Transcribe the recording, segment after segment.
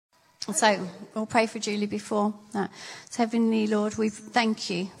So we'll pray for Julie before that. So Heavenly Lord, we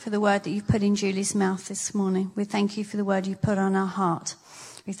thank you for the word that you've put in Julie's mouth this morning. We thank you for the word you've put on our heart.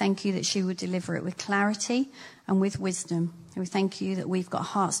 We thank you that she will deliver it with clarity and with wisdom. And we thank you that we've got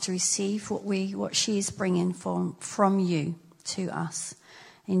hearts to receive what she is bringing from you to us.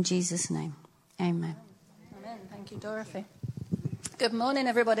 In Jesus' name, amen. Amen. Thank you, Dorothy. Good morning,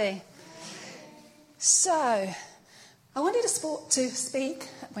 everybody. So, I wanted to speak,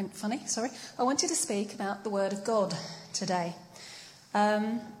 that went funny, sorry. I wanted to speak about the Word of God today.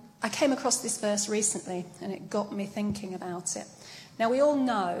 I came across this verse recently and it got me thinking about it. Now, we all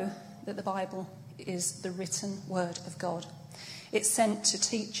know that the Bible is the written Word of God. It's sent to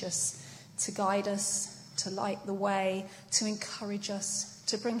teach us, to guide us, to light the way, to encourage us,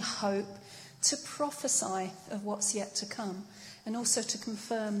 to bring hope, to prophesy of what's yet to come, and also to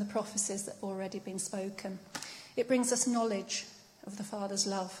confirm the prophecies that have already been spoken. It brings us knowledge of the Father's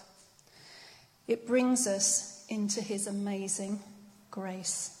love. It brings us into his amazing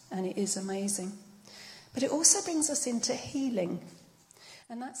grace, and it is amazing. But it also brings us into healing.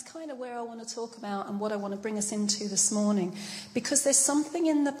 And that's kind of where I want to talk about and what I want to bring us into this morning. Because there's something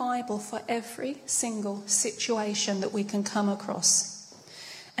in the Bible for every single situation that we can come across.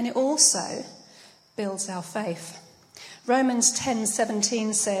 And it also builds our faith. Romans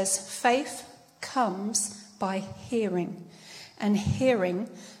 10:17 says, faith comes by hearing, and hearing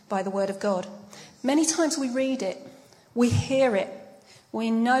by the word of God. Many times we read it, we hear it,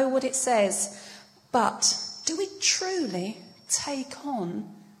 we know what it says, but do we truly take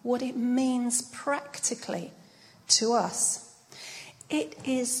on what it means practically to us? It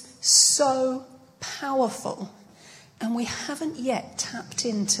is so powerful, and we haven't yet tapped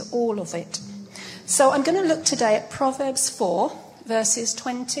into all of it. So I'm going to look today at Proverbs 4, verses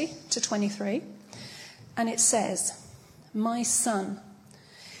 20 to 23. And it says, my son,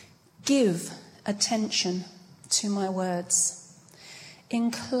 give attention to my words.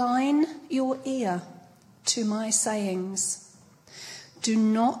 Incline your ear to my sayings. Do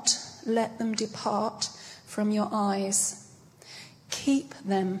not let them depart from your eyes. Keep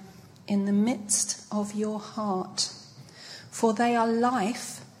them in the midst of your heart, for they are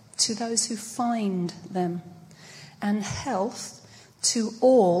life to those who find them, and health to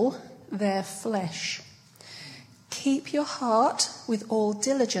all their flesh. Keep your heart with all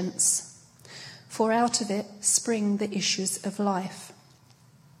diligence, for out of it spring the issues of life.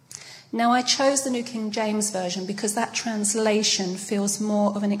 Now, I chose the New King James Version because that translation feels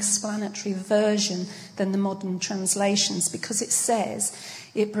more of an explanatory version than the modern translations, because it says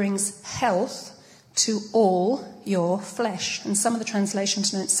it brings health to all your flesh. And some of the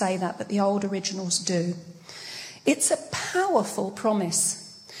translations don't say that, but the old originals do. It's a powerful promise.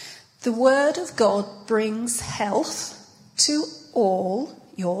 The word of God brings health to all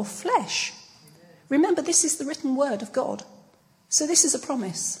your flesh. Remember, this is the written word of God. So this is a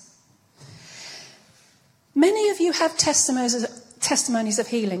promise. Many of you have testimonies of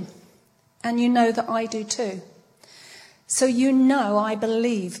healing, and you know that I do too. So you know I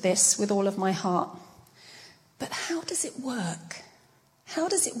believe this with all of my heart. But how does it work? How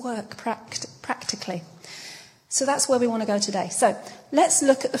does it work practically? So that's where we want to go today. So let's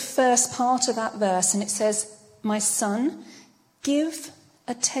look at the first part of that verse. And it says, my son, give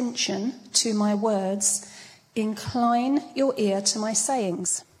attention to my words. Incline your ear to my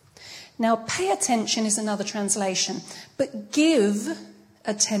sayings. Now, pay attention is another translation. But give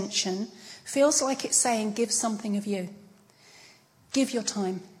attention feels like it's saying give something of you. Give your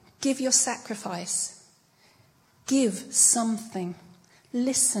time. Give your sacrifice. Give something.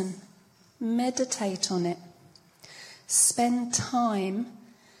 Listen. Meditate on it. Spend time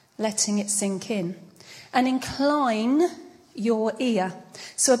letting it sink in. And incline your ear.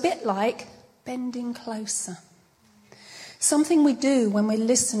 So a bit like bending closer. Something we do when we're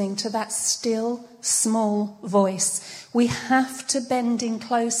listening to that still, small voice. We have to bend in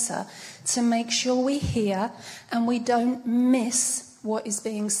closer to make sure we hear and we don't miss what is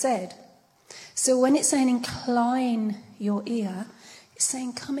being said. So when it's saying incline your ear, it's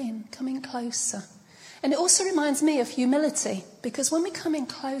saying come in closer. And it also reminds me of humility, because when we come in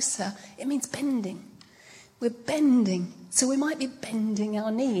closer, it means bending. We're bending. So we might be bending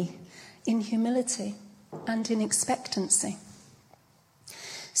our knee in humility and in expectancy.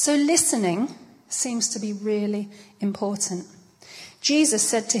 So listening seems to be really important. Jesus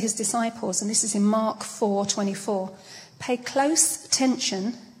said to his disciples, and this is in Mark 4:24, pay close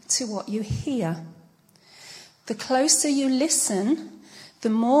attention to what you hear. The closer you listen, the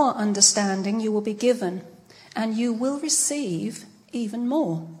more understanding you will be given, and you will receive even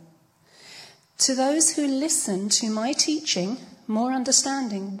more. To those who listen to my teaching, more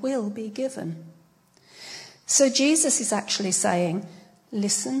understanding will be given. So Jesus is actually saying,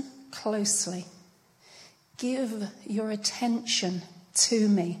 listen closely. Give your attention to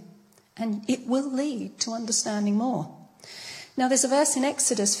me, and it will lead to understanding more. Now, there's a verse in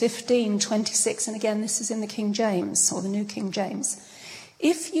Exodus 15:26, and again, this is in the King James, or the New King James.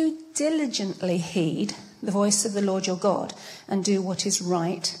 If you diligently heed the voice of the Lord your God and do what is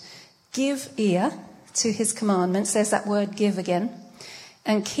right, give ear to his commandments, there's that word give again,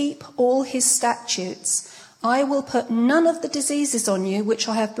 and keep all his statutes, I will put none of the diseases on you which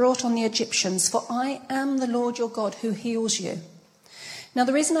I have brought on the Egyptians, for I am the Lord your God who heals you. Now,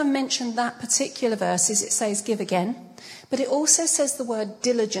 the reason I've mentioned that particular verse is it says give again, but it also says the word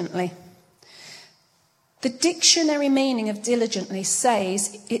diligently. The dictionary meaning of diligently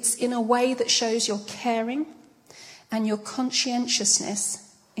says it's in a way that shows your caring and your conscientiousness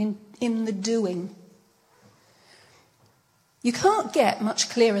in the doing. You can't get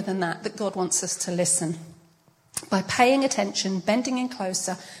much clearer than that God wants us to listen. By paying attention, bending in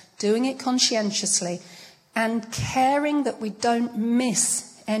closer, doing it conscientiously, and caring that we don't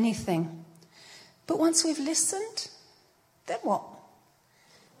miss anything. But once we've listened, then what?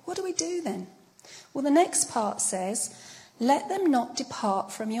 What do we do then? Well, the next part says, let them not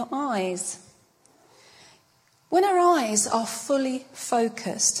depart from your eyes. When our eyes are fully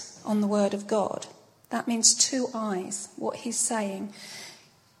focused on the word of God, that means two eyes, what he's saying.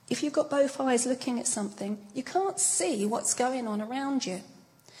 If you've got both eyes looking at something, you can't see what's going on around you.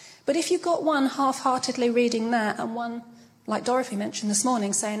 But if you've got one half-heartedly reading that and one, like Dorothy mentioned this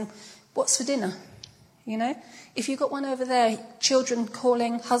morning, saying, what's for dinner? You know, if you've got one over there, children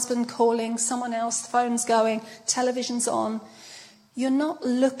calling, husband calling, someone else, the phone's going, television's on, you're not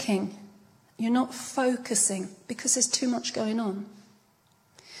looking, you're not focusing because there's too much going on.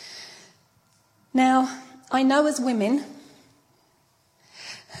 Now, I know as women,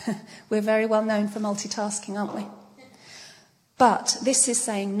 we're very well known for multitasking, aren't we? But this is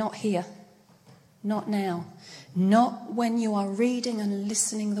saying not here, not now, not when you are reading and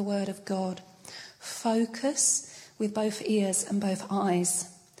listening the word of God. Focus with both ears and both eyes.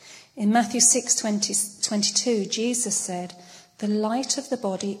 In Matthew 6:22, Jesus said, the light of the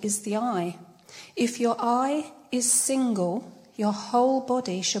body is the eye. If your eye is single, your whole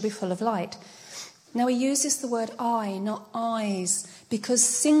body shall be full of light. Now he uses the word eye, not eyes, because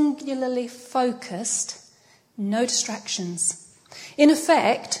singularly focused, no distractions. In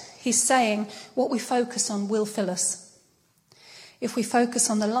effect, he's saying what we focus on will fill us. If we focus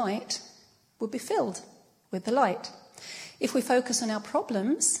on the light, we'll be filled with the light. If we focus on our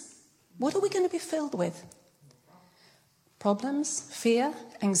problems, what are we going to be filled with? Problems, fear,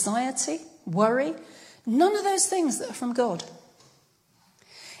 anxiety, worry, none of those things that are from God.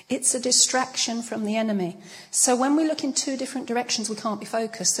 It's a distraction from the enemy. So when we look in two different directions, we can't be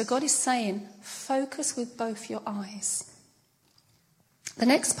focused. So God is saying, focus with both your eyes. The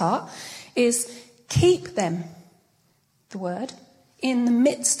next part is keep them, the word, in the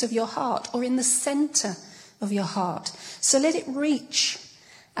midst of your heart or in the centre of your heart. So let it reach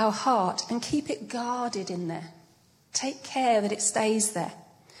our heart and keep it guarded in there. Take care that it stays there.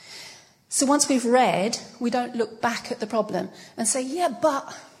 So once we've read, we don't look back at the problem and say, yeah,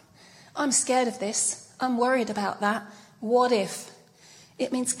 but I'm scared of this. I'm worried about that. What if?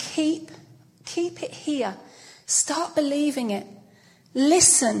 It means keep it here. Start believing it.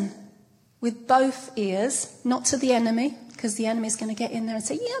 Listen with both ears, not to the enemy, because the enemy is going to get in there and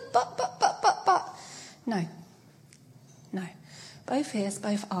say, yeah, but. No. Both ears,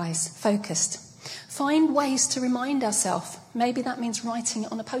 both eyes, focused. Find ways to remind ourselves. Maybe that means writing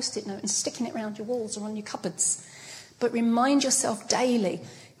it on a post-it note and sticking it around your walls or on your cupboards. But remind yourself daily.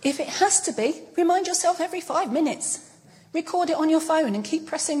 If it has to be, remind yourself every 5 minutes. Record it on your phone and keep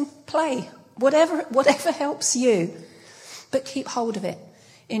pressing play. Whatever helps you. But keep hold of it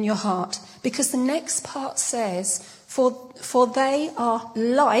in your heart. Because the next part says, for they are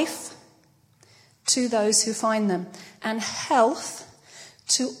life to those who find them, and health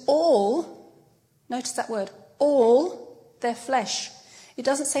to all, notice that word, all their flesh. It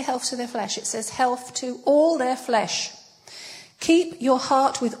doesn't say health to their flesh, it says health to all their flesh. Keep your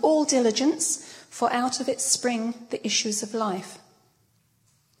heart with all diligence, for out of it spring the issues of life.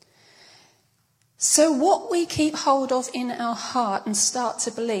 So what we keep hold of in our heart and start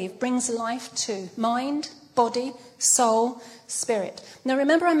to believe brings life to mind, body, soul, spirit. Now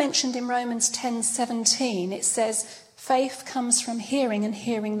remember I mentioned in Romans 10:17, it says faith comes from hearing and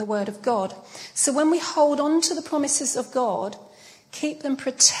hearing the word of God. So when we hold on to the promises of God, keep them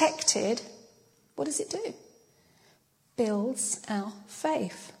protected, what does it do? Builds our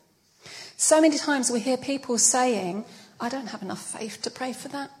faith. So many times we hear people saying, I don't have enough faith to pray for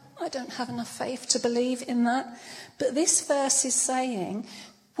that. I don't have enough faith to believe in that. But this verse is saying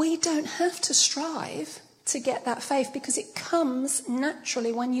we don't have to strive to get that faith because it comes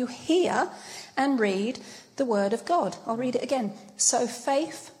naturally when you hear and read the word of God. I'll read it again. So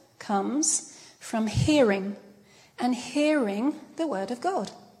faith comes from hearing, and hearing the word of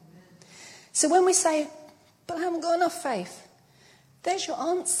God. So when we say, but I haven't got enough faith, there's your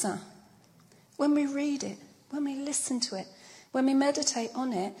answer. When we read it, when we listen to it, when we meditate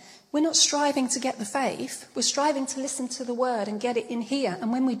on it, we're not striving to get the faith. We're striving to listen to the word and get it in here.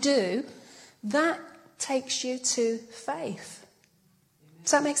 And when we do, that takes you to faith.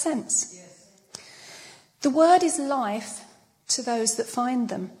 Does that make sense? Yes. The word is life to those that find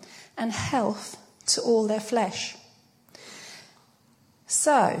them and health to all their flesh.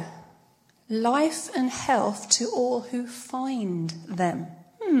 So, life and health to all who find them.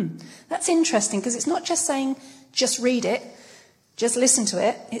 That's interesting because it's not just saying just read it, just listen to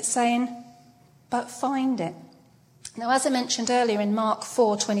it. It's saying, but find it. Now, as I mentioned earlier in Mark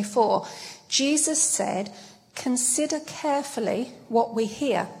 4:24, Jesus said, consider carefully what we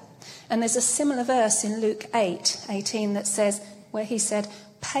hear. And there's a similar verse in Luke 8:18 that says, where he said,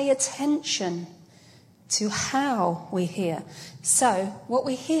 pay attention to how we hear. So, what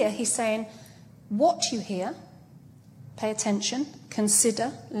we hear, he's saying, what you hear, pay attention,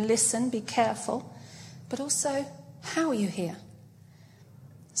 consider, listen, be careful, but also how you hear.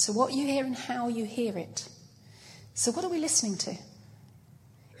 So what you hear and how you hear it. So what are we listening to?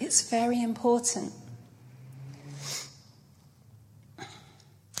 It's very important.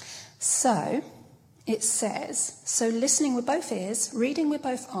 So it says, so listening with both ears, reading with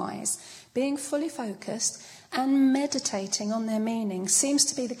both eyes, being fully focused and meditating on their meaning seems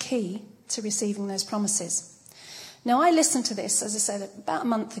to be the key to receiving those promises. Now, I listened to this, as I said, about a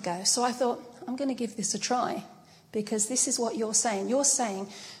month ago, so I thought, I'm going to give this a try, because this is what you're saying. You're saying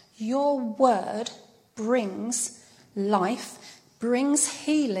your word brings life, brings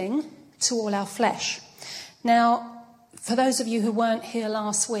healing to all our flesh. Now, for those of you who weren't here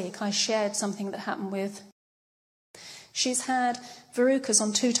last week, I shared something that happened with. She's had verrucas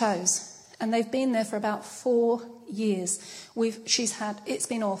on 2 toes, and they've been there for about 4 years. It's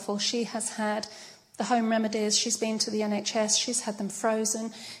been awful. She has had the home remedies, she's been to the NHS, she's had them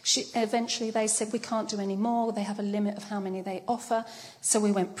frozen. Eventually they said, we can't do any more. They have a limit of how many they offer. So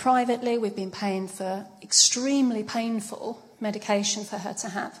we went privately. We've been paying for extremely painful medication for her to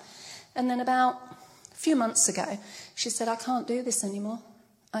have. And then about a few months ago, she said, I can't do this anymore.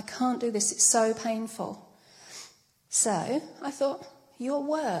 I can't do this. It's so painful. So I thought, your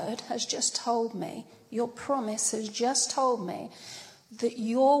word has just told me, your promise has just told me that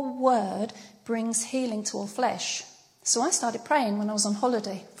your word brings healing to all flesh. So I started praying when I was on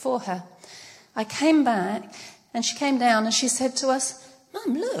holiday for her. I came back and she came down and she said to us,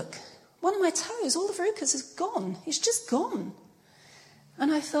 Mum, look, one of my toes, all the verrucas is gone. It's just gone.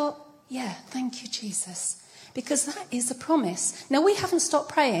 And I thought, yeah, thank you, Jesus, because that is a promise. Now, we haven't stopped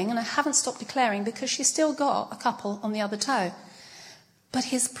praying and I haven't stopped declaring because she's still got a couple on the other toe. But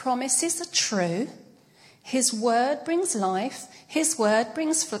his promises are true. His word brings life. His word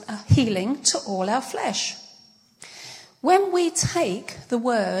brings healing to all our flesh. When we take the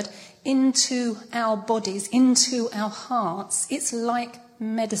word into our bodies, into our hearts, it's like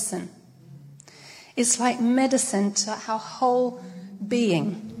medicine. It's like medicine to our whole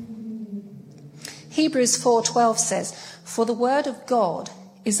being. Hebrews 4:12 says, for the word of God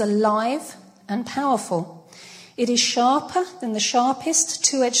is alive and powerful. It is sharper than the sharpest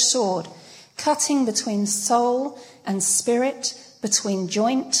two-edged sword, cutting between soul and spirit, between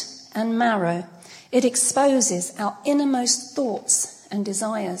joint and marrow. It exposes our innermost thoughts and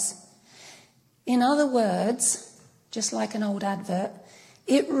desires. In other words, just like an old advert,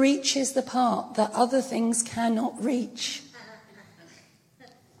 it reaches the part that other things cannot reach.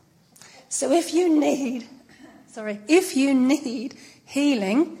 So if you need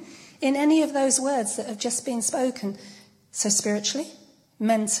healing in any of those words that have just been spoken, so spiritually,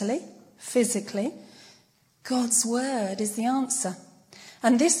 mentally, physically, God's word is the answer.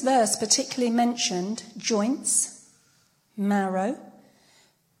 And this verse particularly mentioned joints, marrow,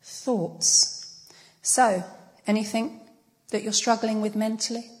 thoughts. So, anything that you're struggling with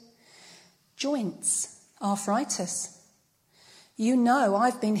mentally? Joints, arthritis. You know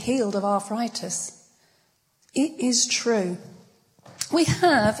I've been healed of arthritis. It is true. We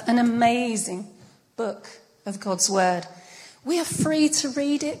have an amazing book of God's word. We are free to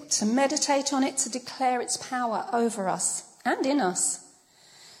read it, to meditate on it, to declare its power over us and in us.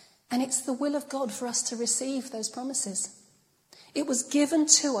 And it's the will of God for us to receive those promises. It was given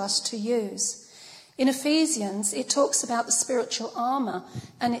to us to use. In Ephesians, it talks about the spiritual armour,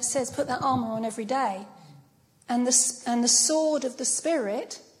 and it says put that armour on every day. And the sword of the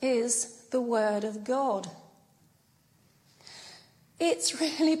Spirit is the word of God. It's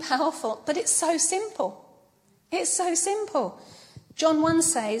really powerful, but it's so simple. It's so simple. John 1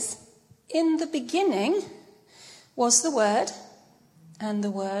 says, in the beginning was the Word, and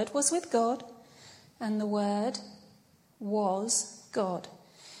the Word was with God, and the Word was God.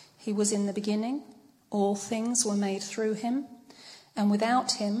 He was in the beginning. All things were made through him, and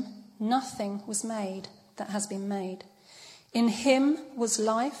without him nothing was made that has been made. In him was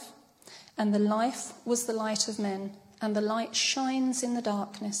life, and the life was the light of men, and the light shines in the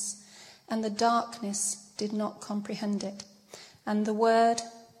darkness, and the darkness did not comprehend it. And the Word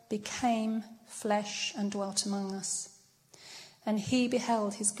became flesh and dwelt among us. And he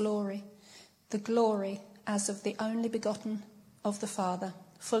beheld his glory, the glory as of the only begotten of the Father,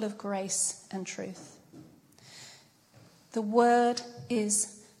 full of grace and truth. The Word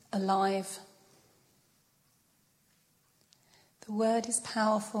is alive. The Word is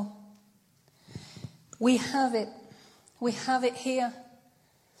powerful. We have it. We have it here.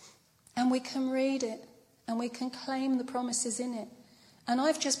 And we can read it. And we can claim the promises in it. And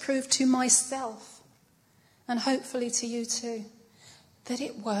I've just proved to myself, and hopefully to you too, that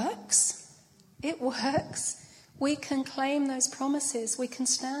it works. It works. We can claim those promises. We can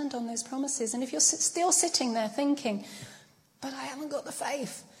stand on those promises. And if you're still sitting there thinking, but I haven't got the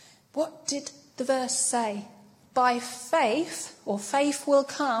faith, what did the verse say? By faith, or faith will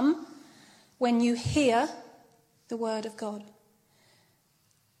come when you hear the word of God.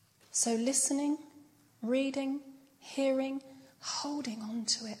 So listening, reading, hearing, holding on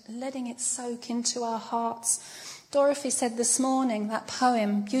to it, letting it soak into our hearts. Dorothy said this morning, that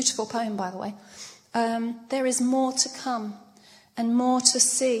poem, beautiful poem by the way, there is more to come and more to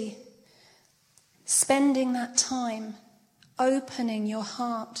see. Spending that time, opening your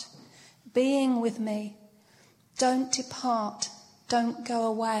heart, being with me. Don't depart, don't go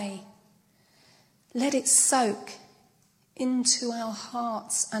away. Let it soak into our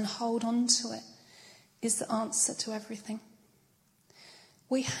hearts and hold on to it is the answer to everything.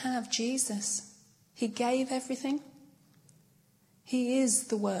 We have Jesus. He gave everything. He is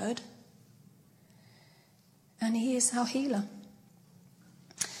the Word. And he is our healer.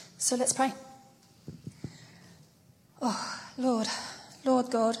 So let's pray. Oh, Lord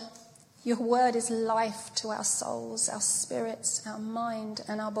God, your word is life to our souls, our spirits, our mind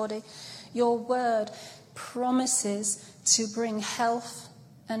and our body. Your word promises to bring health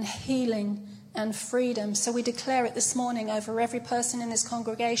and healing and freedom. So we declare it this morning over every person in this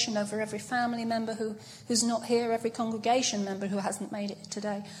congregation, over every family member who's not here, every congregation member who hasn't made it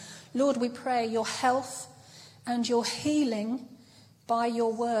today. Lord, we pray your health and your healing by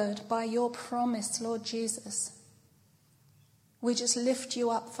your word, by your promise, Lord Jesus. We just lift you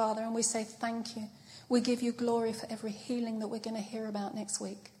up, Father, and we say thank you. We give you glory for every healing that we're going to hear about next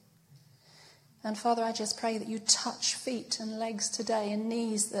week. And Father, I just pray that you touch feet and legs today and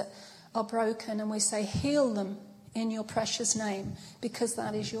knees that are broken, and we say heal them in your precious name, because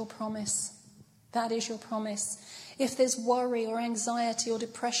that is your promise. That is your promise. If there's worry or anxiety or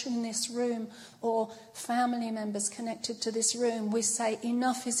depression in this room, or family members connected to this room, we say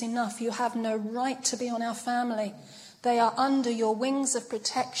enough is enough. You have no right to be on our family. They are under your wings of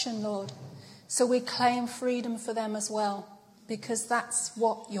protection, Lord. So we claim freedom for them as well, because that's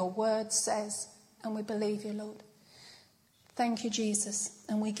what your word says. And we believe you, Lord. Thank you, Jesus.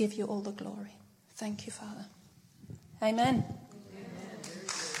 And we give you all the glory. Thank you, Father. Amen.